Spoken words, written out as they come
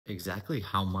Exactly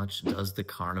how much does the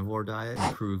carnivore diet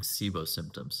improve SIBO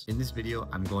symptoms? In this video,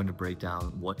 I'm going to break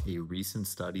down what a recent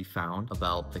study found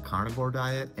about the carnivore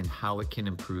diet and how it can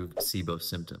improve SIBO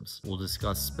symptoms. We'll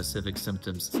discuss specific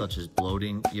symptoms such as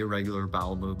bloating, irregular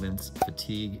bowel movements,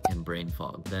 fatigue, and brain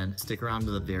fog. Then stick around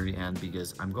to the very end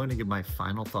because I'm going to give my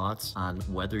final thoughts on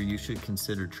whether you should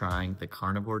consider trying the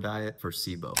carnivore diet for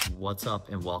SIBO. What's up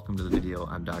and welcome to the video.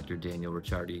 I'm Dr. Daniel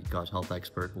Ricciardi, gut health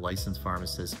expert, licensed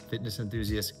pharmacist, fitness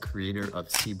enthusiast, creator of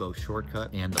SIBO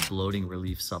Shortcut and the bloating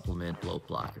relief supplement Bloat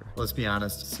Blocker. Let's be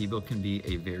honest, SIBO can be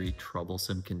a very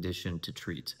troublesome condition to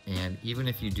treat. And even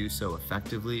if you do so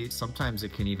effectively, sometimes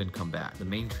it can even come back. The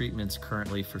main treatments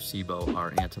currently for SIBO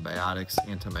are antibiotics,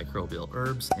 antimicrobial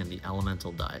herbs, and the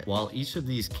elemental diet. While each of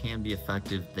these can be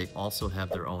effective, they also have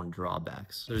their own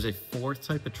drawbacks. There's a fourth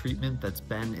type of treatment that's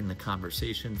been in the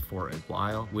conversation for a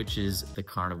while, which is the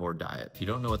carnivore diet. If you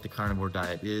don't know what the carnivore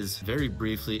diet is, very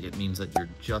briefly, it means that you're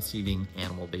just eating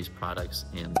animal-based products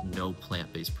and no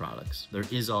plant-based products. There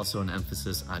is also an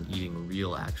emphasis on eating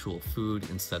real actual food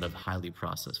instead of highly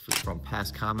processed food. From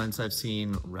past comments I've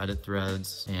seen, Reddit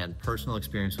threads, and personal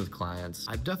experience with clients,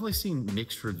 I've definitely seen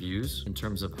mixed reviews in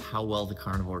terms of how well the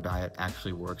carnivore diet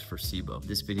actually works for SIBO.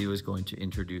 This video is going to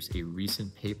introduce a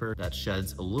recent paper that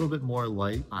sheds a little bit more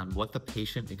light on what the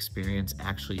patient experience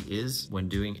actually is when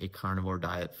doing a carnivore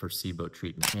diet for SIBO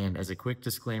treatment. And as a quick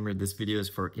disclaimer, this video is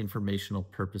for informational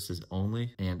purposes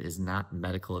only and is not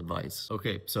medical advice.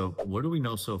 Okay, so what do we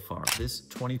know so far? This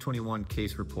 2021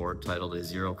 case report titled A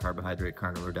Zero Carbohydrate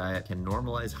Carnivore Diet Can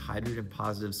Normalize Hydrogen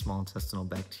Positive Small Intestinal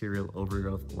Bacterial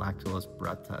Overgrowth Lactose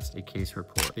Breath Test, a case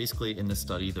report. Basically, in the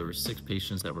study, there were 6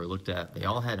 patients that were looked at. They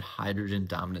all had hydrogen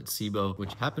dominant SIBO,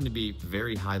 which happened to be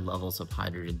very high levels of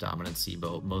hydrogen dominant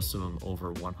SIBO, most of them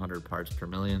over 100 parts per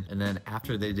million. And then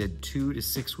after they did 2 to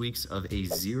 6 weeks of a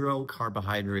zero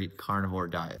carbohydrate carnivore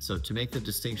diet. So to make the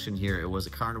distinction here, it was a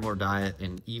carnivore diet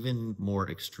and even more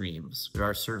extremes. There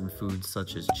are certain foods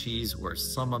such as cheese where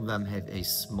some of them have a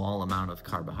small amount of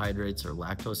carbohydrates or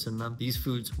lactose in them. These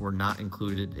foods were not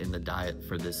included in the diet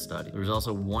for this study. There was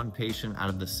also one patient out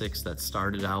of the 6 that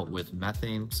started out with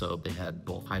methane, so they had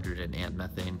both hydrogen and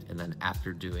methane, and then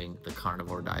after doing the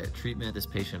carnivore diet treatment, this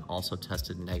patient also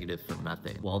tested negative for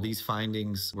methane. While these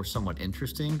findings were somewhat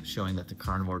interesting, showing that the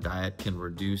carnivore diet can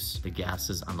reduce the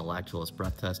gases on the lactose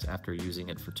breath test after using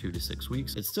it for 2 to 6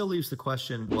 weeks, it still leaves the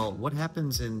question, well, what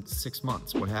happens in 6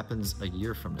 months? What happens a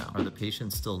year from now? Are the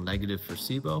patients still negative for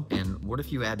SIBO? And what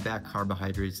if you add back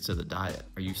carbohydrates to the diet?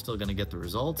 Are you still going to get the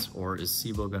results, or is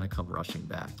SIBO going to come rushing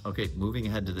back? Okay, moving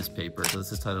ahead to this paper. So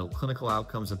this is titled Clinical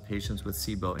Outcomes of Patients with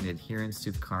SIBO and Adherence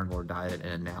to the Carnivore Diet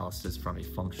and Analysis from a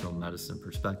Functional Medicine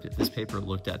Perspective. This paper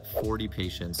looked at 40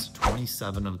 patients,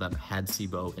 27 of them had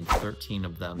SIBO and 13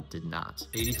 of them did not.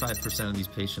 85% of these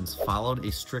patients followed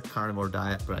a strict carnivore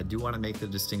diet, but I do want to make the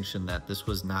distinction that this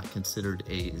was not considered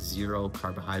a zero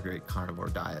carbohydrate carnivore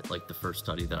diet like the first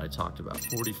study that I talked about.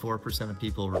 44% of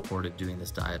people reported doing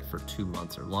this diet for 2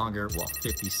 months or longer, while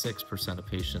 56% of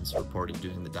patients reported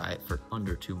doing the diet for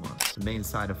under 2 months. The main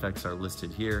side effects are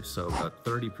listed here. So about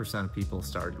 30% of people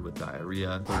started with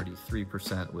diarrhea,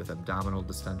 33% with abdominal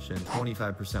distension,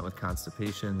 25% with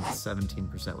constipation,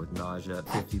 17% with nausea,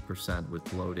 50% with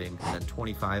bloating, and then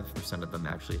 25% of them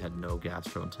actually had no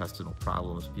gastrointestinal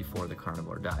problems before the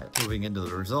carnivore diet. Moving into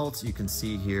the results, you can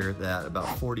see here that about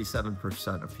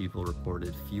 47% of people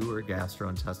reported fewer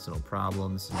gastrointestinal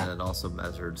problems, and then it also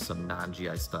measured some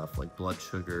non-GI stuff like blood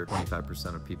sugar.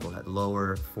 25% of people had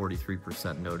lower,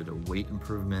 43% noted a weight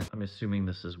improvement. I'm assuming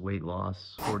this is weight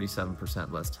loss.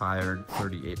 47% less tired,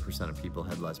 38% of people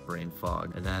had less brain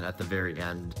fog. And then at the very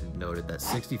end, it noted that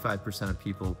 65% of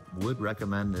people would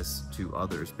recommend this to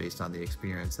others based on the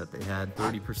experience that they had.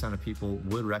 30% of people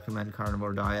would recommend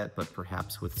carnivore diet, but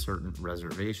perhaps with certain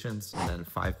reservations. And then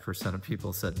 5% of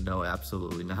people said, no,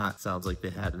 absolutely not. Sounds like they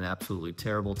had an absolutely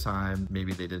terrible time.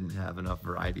 Maybe they didn't have enough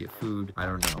variety of food. I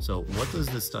don't know. So what does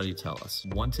this study tell us?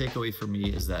 One takeaway for me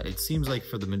is that it seems like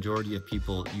for the majority of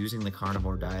people, using the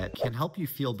carnivore diet can help you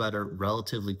feel better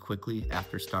relatively quickly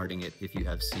after starting it if you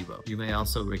have SIBO. You may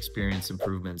also experience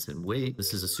improvements in weight.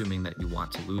 This is assuming that you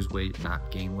want to lose weight,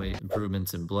 not gain weight.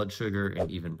 Improvements in blood sugar and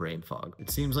even brain fog. It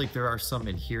seems like there are some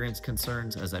adherence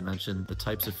concerns. As I mentioned, the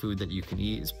types of food that you can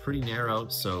eat is pretty narrow,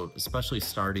 so especially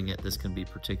starting it, this can be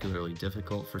particularly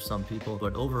difficult for some people.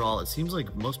 But overall, it seems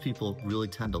like most people really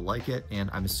tend to like it, and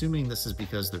I'm assuming this is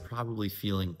because they're probably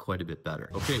feeling quite a bit better.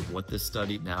 Okay, what this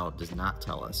study now does not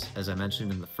tell us. As I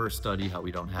mentioned in the first study, how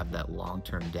we don't have that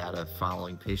long-term data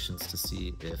following patients to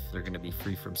see if they're going to be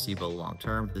free from SIBO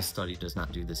long-term. This study does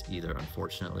not do this either,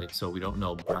 unfortunately. So we don't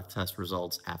know breath test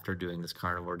results after doing this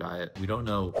carnivore diet. We don't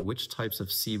know which types of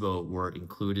SIBO SIBO were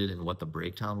included and what the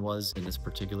breakdown was in this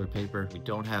particular paper. We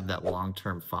don't have that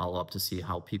long-term follow-up to see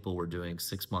how people were doing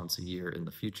 6 months, a year in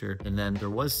the future. And then there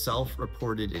was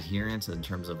self-reported adherence in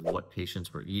terms of what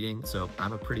patients were eating. So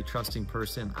I'm a pretty trusting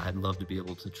person. I'd love to be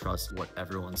able to trust what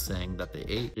everyone's saying that they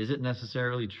ate. Is it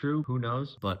necessarily true? Who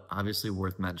knows? But obviously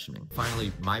worth mentioning.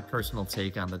 Finally, my personal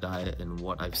take on the diet and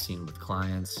what I've seen with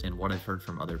clients and what I've heard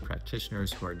from other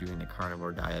practitioners who are doing a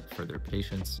carnivore diet for their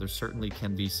patients. There certainly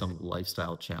can be some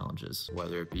lifestyle challenges,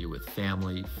 whether it be with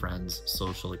family, friends,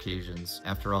 social occasions.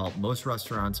 After all, most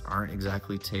restaurants aren't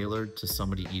exactly tailored to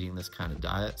somebody eating this kind of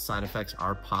diet. Side effects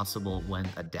are possible when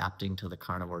adapting to the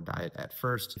carnivore diet at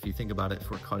first. If you think about it,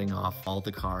 if we're cutting off all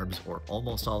the carbs or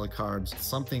almost all the carbs,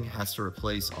 something has to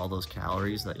replace all those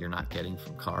calories that you're not getting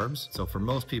from carbs. So for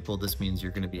most people, this means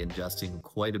you're going to be ingesting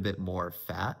quite a bit more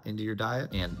fat into your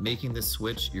diet, and making this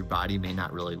switch, your body may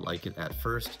not really like it at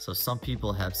first. So some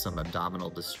people have some abdominal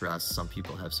distress, some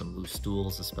people have some loose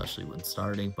stools, especially when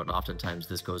starting, but oftentimes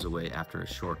this goes away after a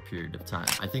short period of time.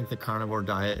 I think the carnivore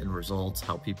diet and results,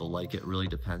 how people like it, really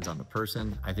depends on the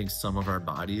person. I think some of our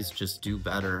bodies just do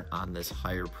better on this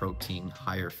higher protein,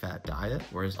 higher fat diet,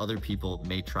 whereas other people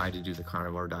may try to do the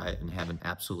carnivore diet and have an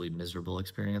absolutely miserable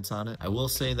experience on it. I will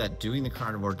say that doing the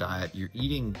carnivore diet, you're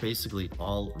eating basically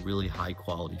all really high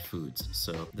quality foods.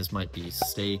 So this might be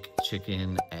steak,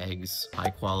 chicken, eggs, high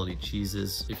quality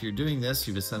cheeses. If you're doing this,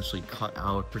 you've essentially cut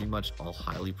out pretty much all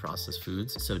highly processed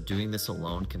foods. So doing this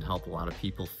alone can help a lot of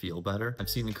people feel better. I've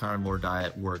seen the carnivore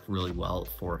diet work really well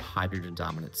for hydrogen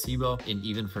dominant SIBO, and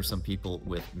even for some people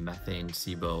with methane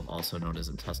SIBO, also known as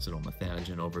intestinal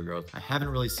methanogen overgrowth. I haven't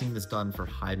really seen this done for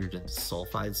hydrogen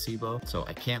sulfide SIBO, so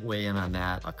I can't weigh in on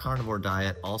that. A carnivore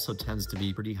diet also tends to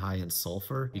be pretty high in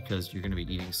sulfur because you're going to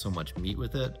be eating so much meat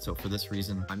with it. So for this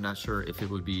reason, I'm not sure if it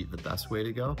would be the best way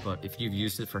to go, but if you've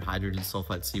used it for hydrogen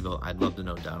sulfide SIBO, I'd love to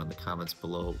know down in the comments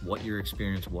below what your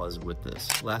experience was with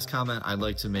this. Last comment I'd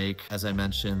like to make, as I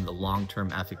mentioned, the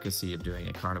long-term efficacy of doing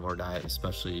a carnivore diet,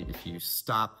 especially if you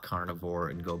stop carnivore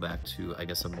and go back to, I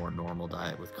guess, a more normal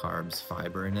diet with carbs,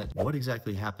 fiber in it. What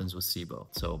exactly happens with SIBO?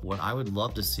 So what I would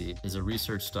love to see is a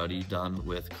research study done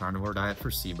with carnivore diet for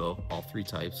SIBO, all three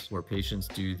types, where patients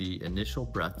do the initial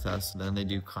breath test, then they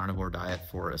do carnivore diet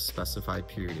for a specified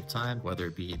period of time, whether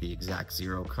it be the exact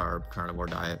zero carb carnivore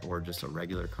diet or just a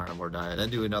regular carnivore diet, then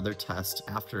do another test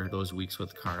after those weeks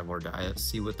with carnivore diet,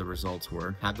 see what the results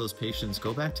were, have those patients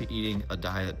go back to eating a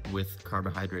diet with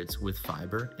carbohydrates with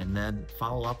fiber, and then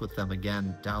follow up with them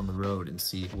again down the road and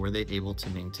see were they able to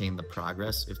maintain the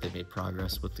progress, if they made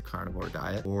progress with the carnivore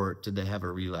diet, or did they have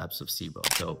a relapse of SIBO.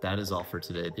 So that is all for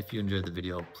today. If you enjoyed the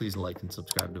video, please like and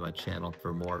subscribe to my channel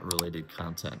for more related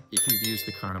content. If you've used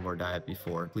the carnivore diet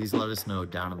before, please let us know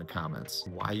down in the comments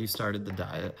why you started the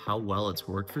diet, how well it's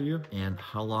worked for you, and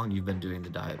how long you've been doing the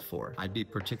diet for. I'd be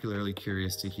particularly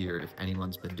curious to hear if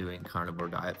anyone's been doing carnivore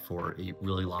diet for a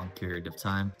really long period of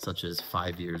time, such as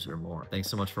 5 years or more. Thanks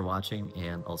so much for watching,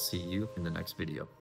 and I'll see you in the next video.